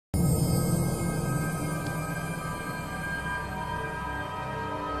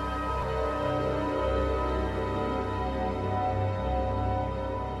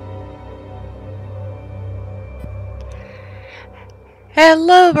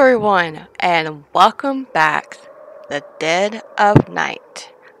Hello everyone, and welcome back to the Dead of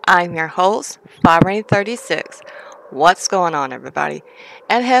Night. I'm your host, 536. What's going on, everybody?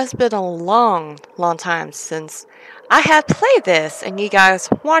 It has been a long time since I have played this and you guys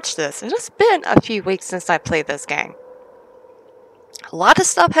watched this. It has been a few weeks since I played this game. A lot of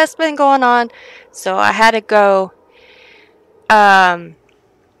stuff has been going on, so I had to go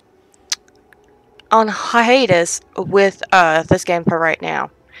on hiatus with this game for right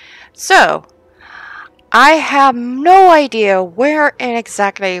now. So, I have no idea where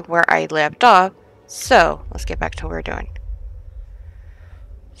I left off, so let's get back to what we're doing.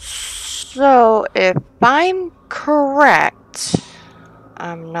 So, if I'm correct,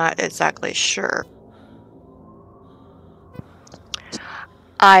 I'm not exactly sure.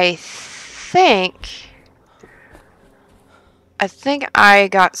 I think I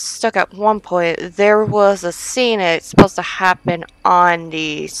got stuck at one point. There was a scene that's supposed to happen on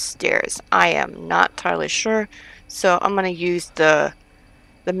the stairs. I am not entirely sure, so I'm gonna use the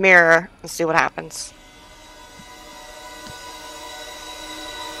mirror and see what happens.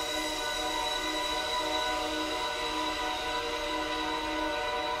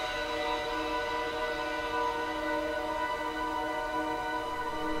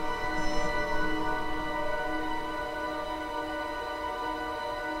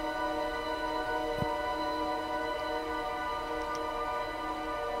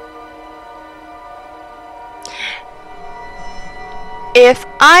 If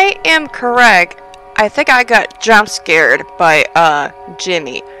I am correct, I think I got jump scared by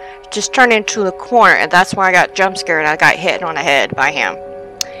Jimmy. Just turned into the corner, and that's why I got jump scared and I got hit on the head by him.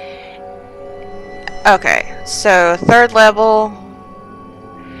 Okay, so third level.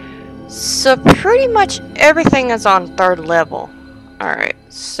 So pretty much everything is on third level. Alright,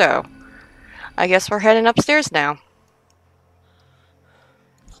 so I guess we're heading upstairs now.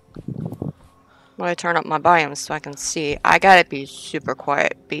 I'm gonna turn up my volume so I can see. I gotta be super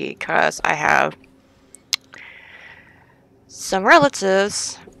quiet because I have some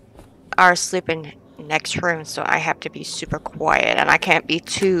relatives are sleeping next room, so I have to be super quiet and I can't be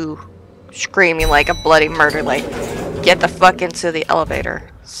too screaming like a bloody murder, like get the fuck into the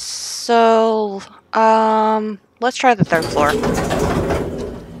elevator. So let's try the third floor.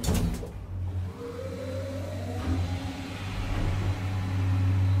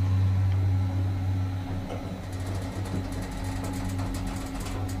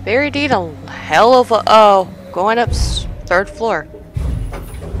 Very indeed, a hell of a going up third floor.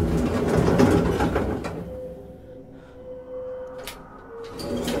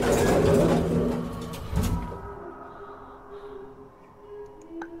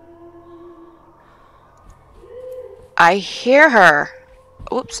 I hear her.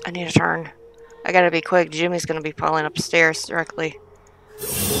 Oops, I need to turn. I gotta be quick. Jimmy's gonna be falling upstairs directly.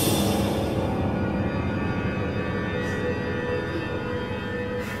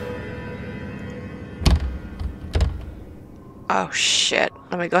 Oh shit.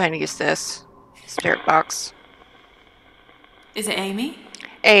 Let me go ahead and use this. Spirit box. Is it Amy?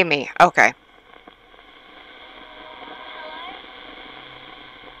 Amy, okay.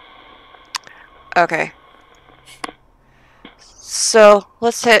 Okay. So,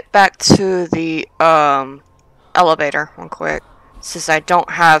 let's head back to the elevator real quick. Since I don't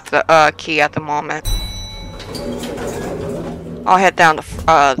have the key at the moment. I'll head down to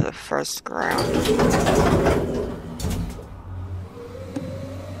the first ground.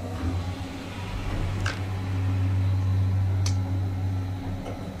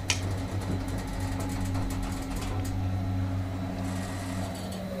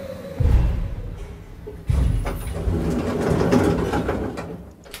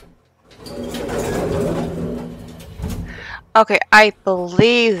 Okay, I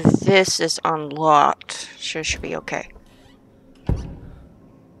believe this is unlocked. Should be okay.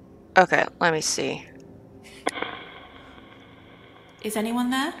 Okay, let me see. Is anyone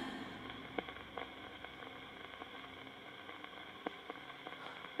there?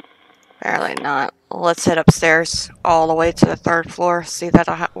 Apparently not. Let's head upstairs all the way to the third floor. See if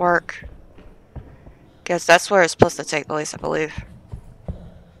that'll work. Guess that's where it's supposed to take place, I believe.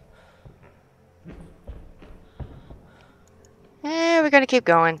 We're gonna keep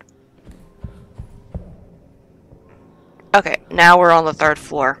going. Okay, now we're on the third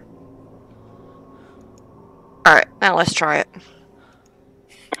floor. Alright, now let's try it.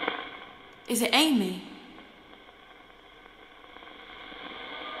 Is it Amy?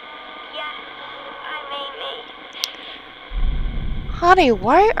 Yeah, I'm Amy. Honey,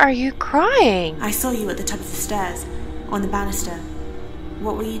 why are you crying? I saw you at the top of the stairs, on the banister.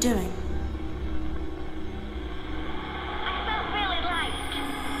 What were you doing? I felt really light.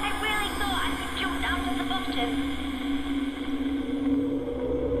 listen.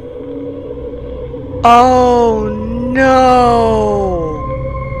 Oh no!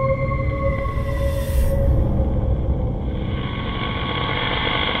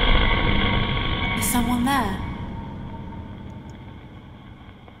 Is someone there?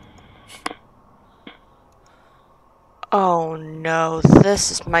 Oh no, this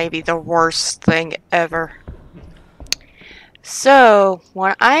is maybe the worst thing ever. So,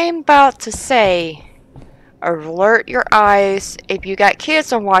 what I'm about to say, alert your eyes. If you got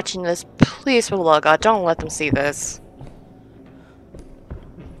kids and watching this, please for the love of God, don't let them see this.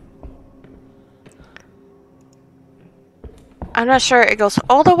 I'm not sure it goes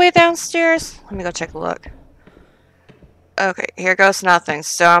all the way downstairs. Let me go take a look. Okay, here goes nothing.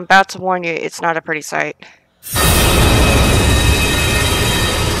 So I'm about to warn you, it's not a pretty sight.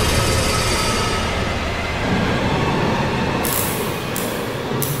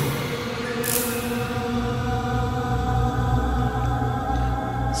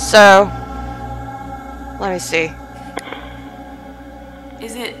 So, let me see.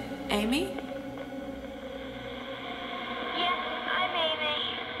 Is it Amy? Yes, I'm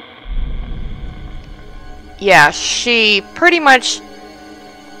Amy. Yeah, she pretty much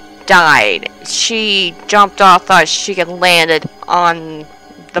died. She jumped off, thought she could landed on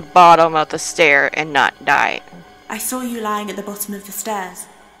the bottom of the stair and not die. I saw you lying at the bottom of the stairs.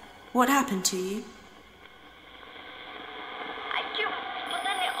 What happened to you? I jumped, but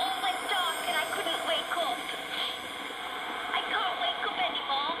then it all went dark and I couldn't wake up. I can't wake up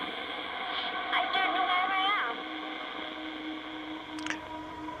anymore. I don't know where I am.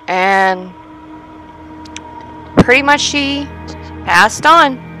 And pretty much she passed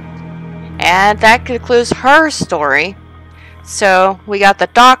on. And that concludes her story. So we got the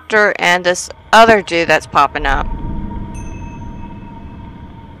doctor and this other dude that's popping up.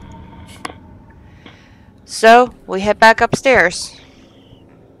 So we head back upstairs.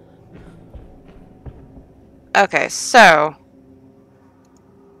 Okay, so.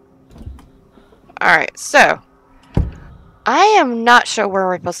 Alright, so. I am not sure where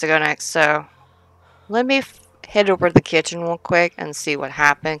we're supposed to go next, so. Let me head over to the kitchen real quick and see what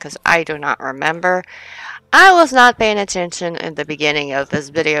happened, because I do not remember. I was not paying attention in the beginning of this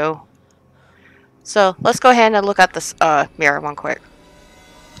video. So, let's go ahead and look at this mirror one quick.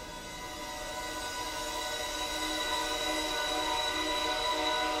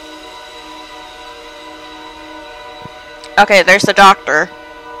 Okay, there's the doctor.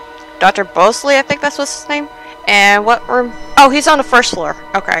 Dr. Bosley, I think that's what's his name. And what room? Oh, he's on the first floor.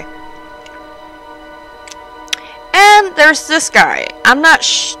 Okay. And there's this guy. I'm not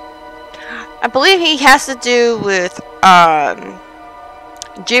I believe he has to do with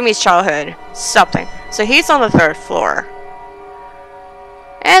Jimmy's childhood. Something. So he's on the third floor.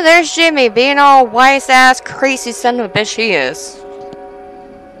 And there's Jimmy being all wise ass crazy son of a bitch he is.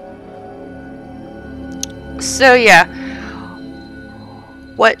 So yeah.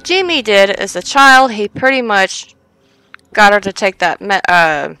 What Jimmy did as a child, he pretty much got her to take that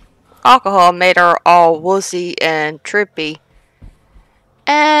alcohol, made her all woozy and trippy.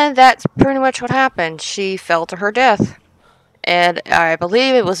 And that's pretty much what happened. She fell to her death. And I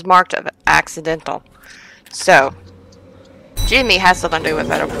believe it was marked as accidental. So, Jimmy has something to do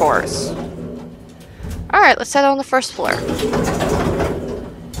with it, of course. Alright, let's head on the first floor.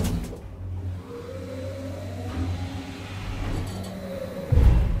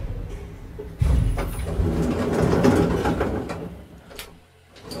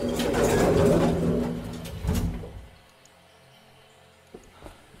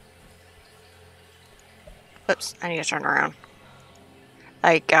 Oops, I need to turn around.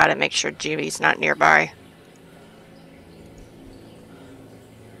 I gotta make sure Jimmy's not nearby.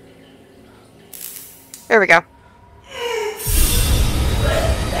 Here we go.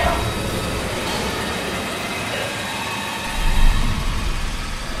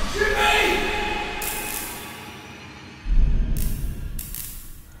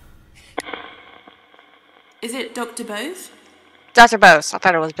 Is it Dr. Bose? Dr. Bose. I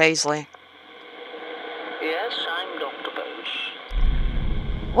thought it was Paisley. Yes, I'm Dr.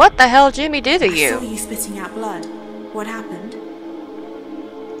 Bose. What the hell Jimmy do to I saw you? you spitting out blood. What happened?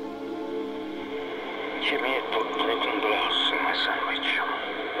 Jimmy had put broken glass in my sandwich.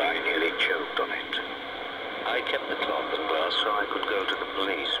 I nearly choked on it. I kept the cloth and glass so I could go to the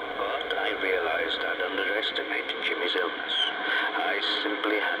police, but I realized I'd underestimated Jimmy's illness. I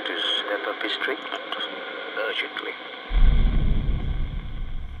simply had to step up his treatment. Urgently.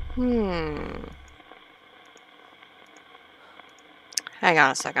 Hang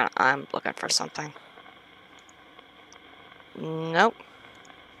on a second. I'm looking for something. Nope.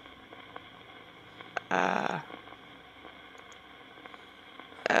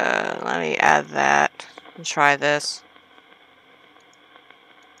 Let me add that and try this.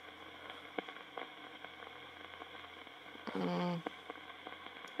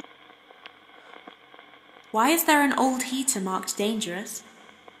 Why is there an old heater marked dangerous?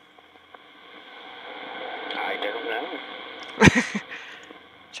 I don't know.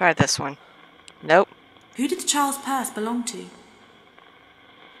 Try this one. Nope. Who did the child's purse belong to?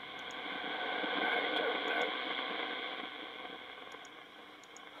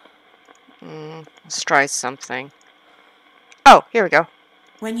 Let's try something. Oh, here we go.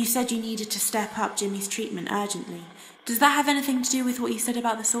 When you said you needed to step up Jimmy's treatment urgently, does that have anything to do with what you said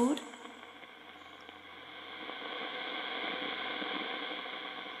about the sword?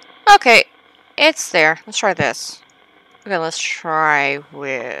 Okay, it's there. Let's try this. Okay, let's try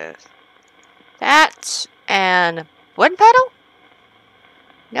with that and wooden pedal?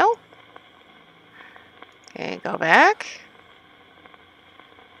 No? Okay, go back.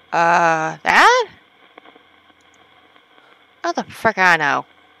 That? Oh, the frick I know.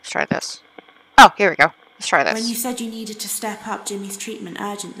 Let's try this. Oh, here we go. Let's try this. When you said you needed to step up Jimmy's treatment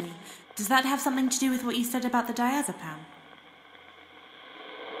urgently, does that have something to do with what you said about the diazepam?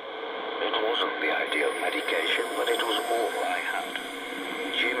 It wasn't the ideal medication, but it was all I had.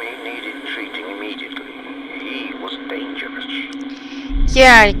 Jimmy needed treating immediately. He was dangerous.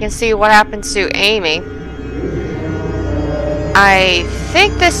 Yeah, you can see what happened to Amy. I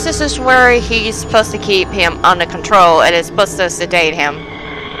think this is where he's supposed to keep him under control and is supposed to sedate him.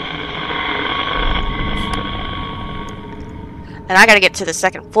 And I gotta get to the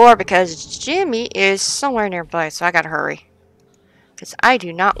second floor because Jimmy is somewhere nearby, so I gotta hurry. Because I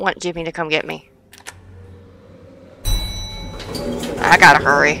do not want Jimmy to come get me. I gotta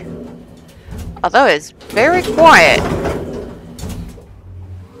hurry. Although it's very quiet.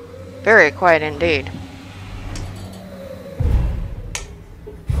 Very quiet indeed.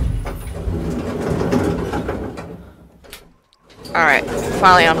 Alright,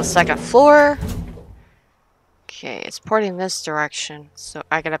 finally on the second floor. Okay, it's pointing this direction, so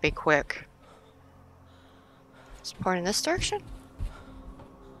I gotta be quick. It's pointing this direction?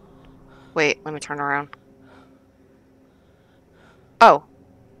 Wait, let me turn around. Oh,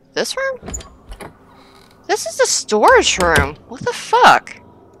 this room? This is the storage room. What the fuck?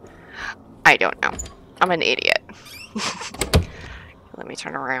 I don't know. I'm an idiot. Let me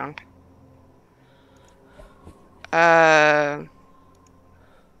turn around.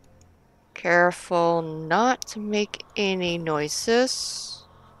 Careful not to make any noises.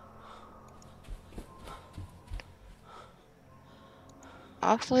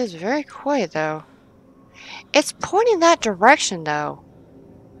 Awfully is very quiet though. It's pointing that direction though.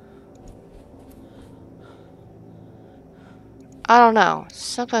 I don't know.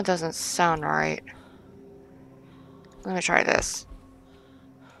 Something doesn't sound right. Let me try this.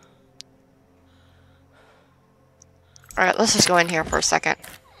 Alright, let's just go in here for a second.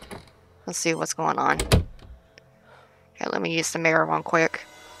 Let's see what's going on. Okay, let me use the mirror one quick.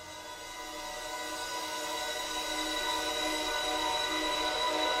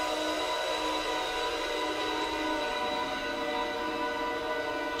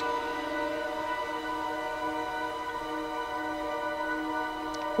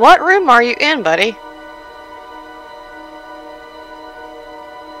 What room are you in, buddy?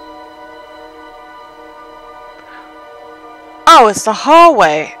 Oh, it's the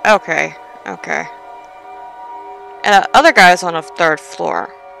hallway. Okay, okay. And the other guy's on the third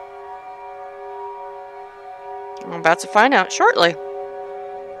floor. I'm about to find out shortly.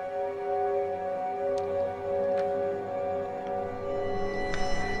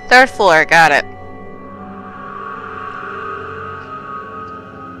 Third floor, got it.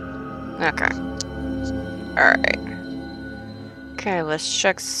 Okay. Alright. Okay, let's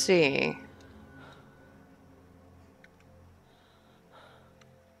check C.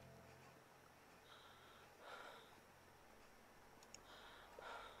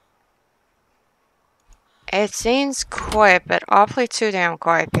 It seems quiet, but awfully too damn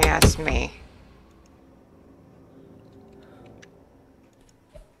quiet if you ask me.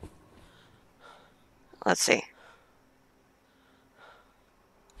 Let's see.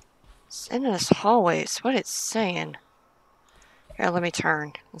 It's in this hallway. It's what it's saying. Here, let me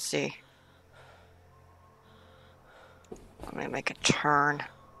turn. Let's see. Let me make a turn.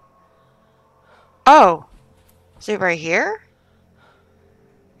 Oh! Is it right here?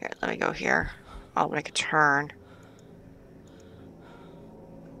 Here, let me go here. I'll make a turn.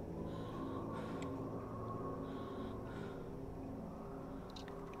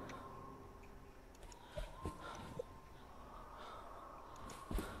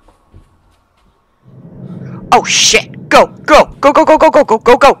 Oh shit! Go! Go! Go! Go! Go! Go! Go! Go!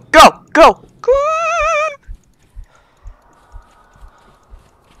 Go! Go! Go! Go! Go!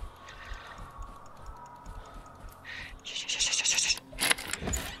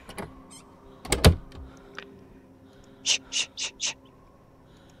 Shh.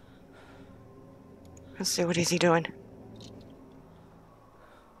 Let's see, what is he doing?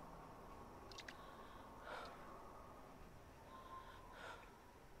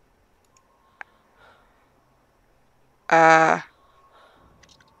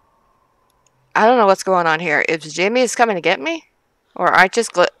 I don't know what's going on here. If Jimmy is coming to get me, or I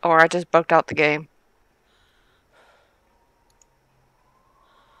just bugged out the game.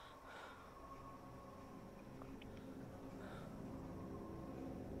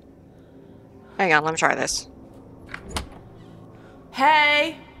 Hang on, let me try this.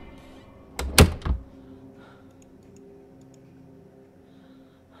 Hey!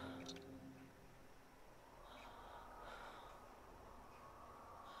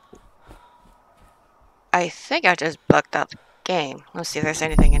 I think I just bugged out the game. Let's see if there's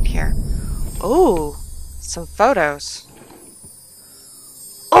anything in here. Ooh, some photos.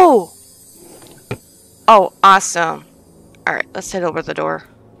 Oh! Oh, awesome. Alright, let's head over the door.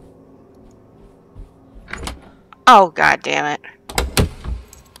 Oh, god damn it.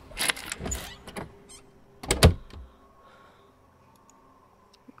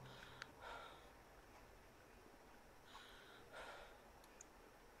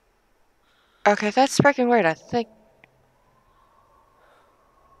 Okay, that's freaking weird, I think.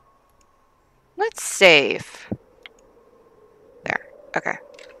 Let's save. There, okay.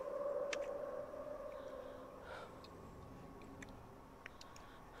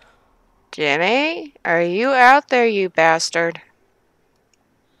 Jimmy, are you out there, you bastard?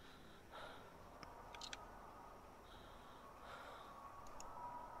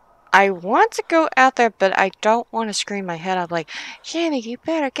 I want to go out there, but I don't want to scream my head off like, Jimmy, you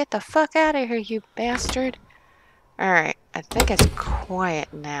better get the fuck out of here, you bastard. Alright, I think it's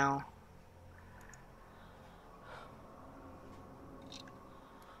quiet now.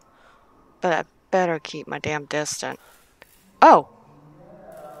 But I better keep my damn distance. Oh!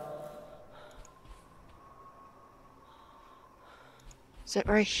 Is it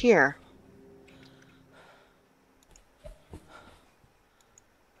right here?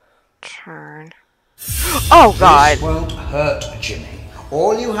 Turn. Oh god! This won't hurt, Jimmy.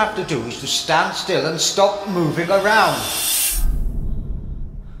 All you have to do is to stand still and stop moving around.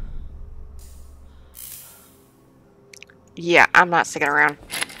 Yeah, I'm not sticking around.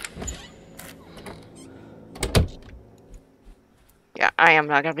 Yeah, I am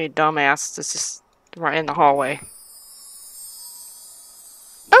not gonna be a dumbass. This is right in the hallway.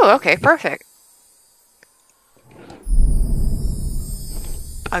 Oh, okay, perfect.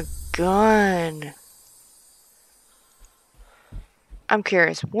 A gun. I'm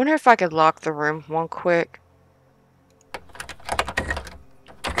curious. Wonder if I could lock the room one quick.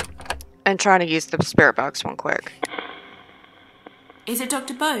 And try to use the spirit box one quick. Is it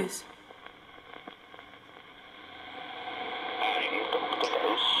Dr. Bose?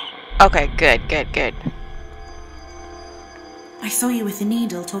 Okay, good. I saw you with the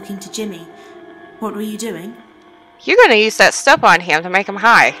needle talking to Jimmy. What were you doing? You're gonna use that stuff on him to make him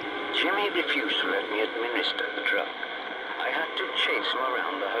high. Jimmy refused to let me administer the drug. I had to chase him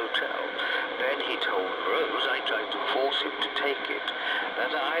around the hotel. Then he told Rose I tried to force him to take it,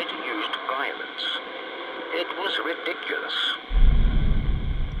 that I'd used violence. It was ridiculous.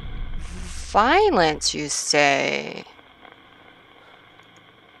 Violence, you say?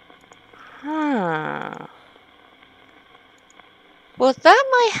 Huh. Well, that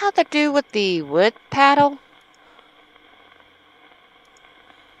might have to do with the wood paddle.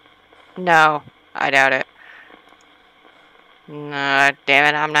 No, I doubt it. No,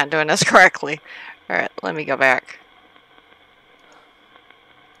 damn it, I'm not doing this correctly. Alright, let me go back.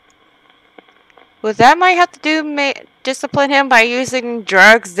 Well, that might have to do discipline him by using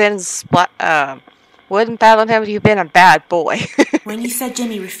drugs, then wooden paddle him. You've been a bad boy. When you said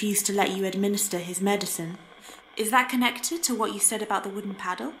Jimmy refused to let you administer his medicine, is that connected to what you said about the wooden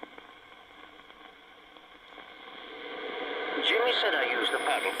paddle? Jimmy said I used the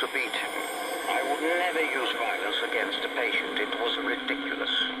paddle to beat him. I would never use violence against a patient. It was ridiculous.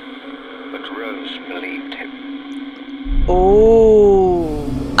 But Rose believed him. Oh,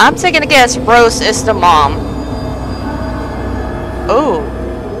 I'm taking a guess. Rose is the mom. Oh.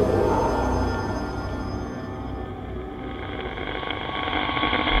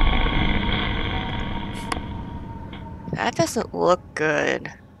 That doesn't look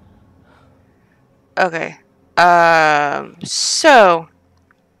good. Okay. So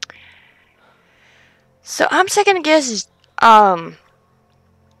So I'm taking a guess. Let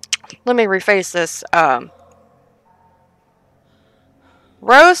me rephrase this.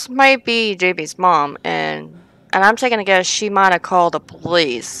 Rose might be JB's mom, and I'm taking a guess she might have called the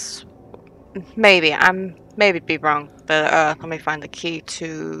police. Maybe I'm maybe be wrong, but let me find the key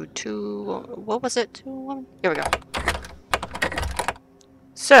to what was it? 2-1. Here we go.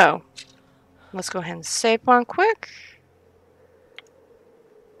 So let's go ahead and save one quick.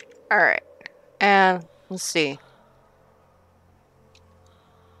 All right, and let's see.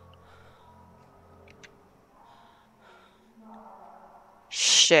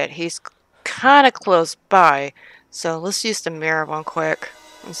 Shit, he's kind of close by. So let's use the mirror one quick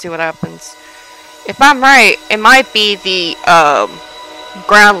and see what happens. If I'm right, it might be the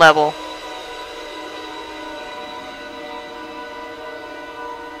ground level.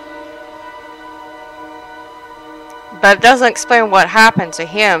 But it doesn't explain what happened to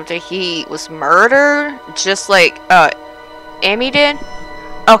him. Did he was murdered just like Amy did?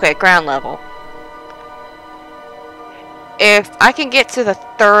 Okay, ground level. If I can get to the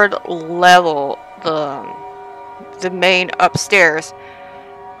 3rd level, the main upstairs,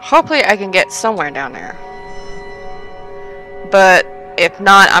 hopefully I can get somewhere down there. But if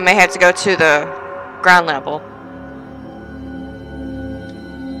not, I may have to go to the ground level.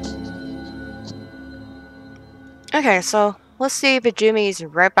 Okay, so let's see if Jimmy's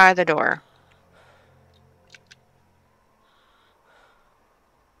right by the door.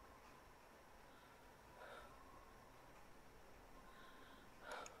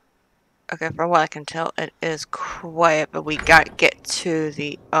 Okay, from what I can tell, it is quiet, but we gotta get to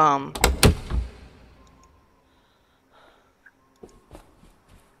the,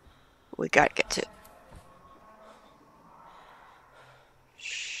 we gotta get to...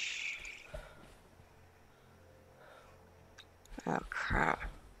 Oh, crap.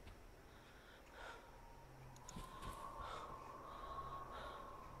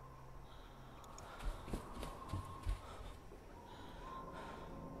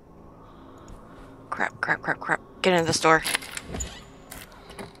 Crap. Get in the store.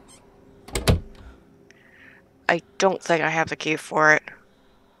 I don't think I have the key for it.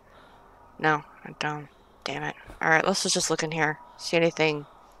 No, I don't. Damn it. Alright, let's just look in here. See anything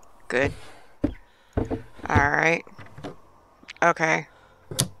good? Alright. Okay.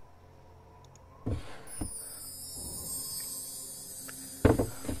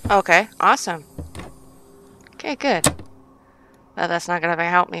 Okay, awesome. Okay, good. But that's not gonna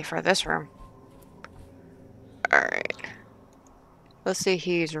help me for this room. Alright. Let's see,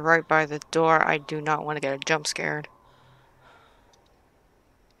 he's right by the door. I do not want to get a jump scared.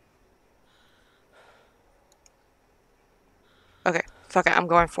 Okay, fuck it, I'm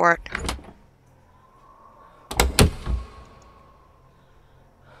going for it.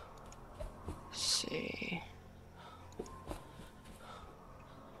 Let's see.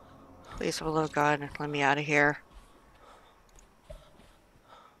 Please, for the love of God, let me out of here.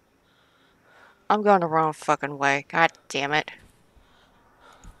 I'm going the wrong fucking way. God damn it.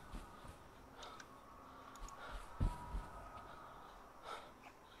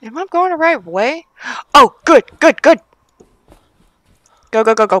 Am I going the right way? Oh, good. Go.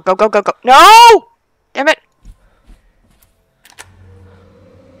 No! Damn it.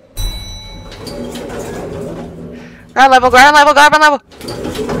 Ground level.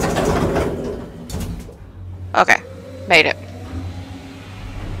 Okay, made it.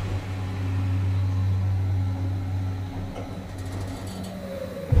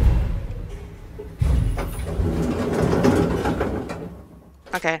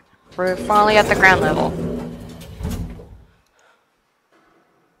 Okay, we're finally at the ground level.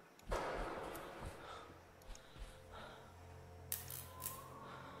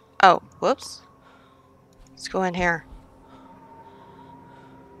 Oh, whoops. Let's go in here.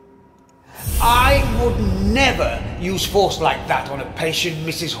 I would never use force like that on a patient,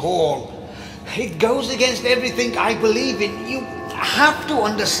 Mrs. Hall. It goes against everything I believe in. You have to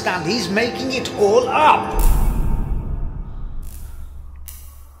understand he's making it all up.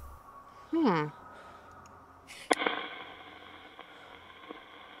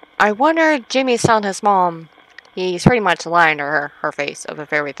 I wonder if Jimmy's telling his mom he's pretty much lying to her face of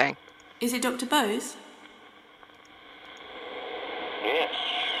everything. Is it Dr. Bose? Yes,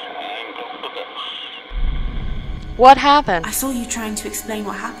 I'm Dr. Bose. What happened? I saw you trying to explain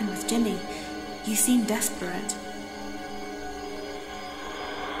what happened with Jimmy. You seemed desperate.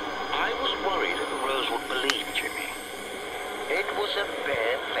 I was worried Rose would believe Jimmy. It was a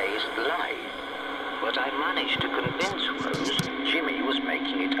bare-faced lie. But I managed to convince Rose Jimmy was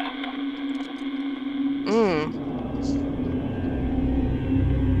making it up.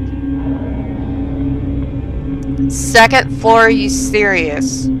 Second floor, are you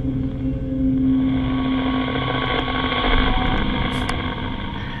serious?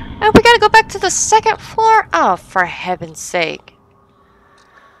 Oh, we gotta go back to the second floor? Oh, for heaven's sake.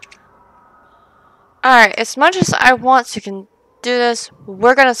 Alright, as much as I want to do this,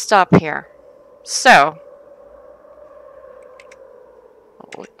 we're gonna stop here. So.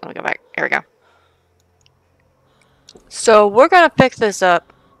 Let me go back. There we go. So, we're gonna pick this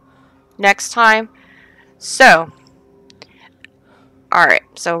up next time. So. Alright,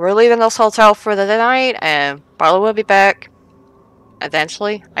 so we're leaving this hotel for the night, and Barlow will be back.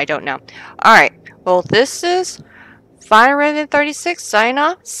 Eventually, I don't know. Alright, well, this is Final Raven 36 sign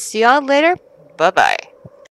off. See y'all later. Bye bye.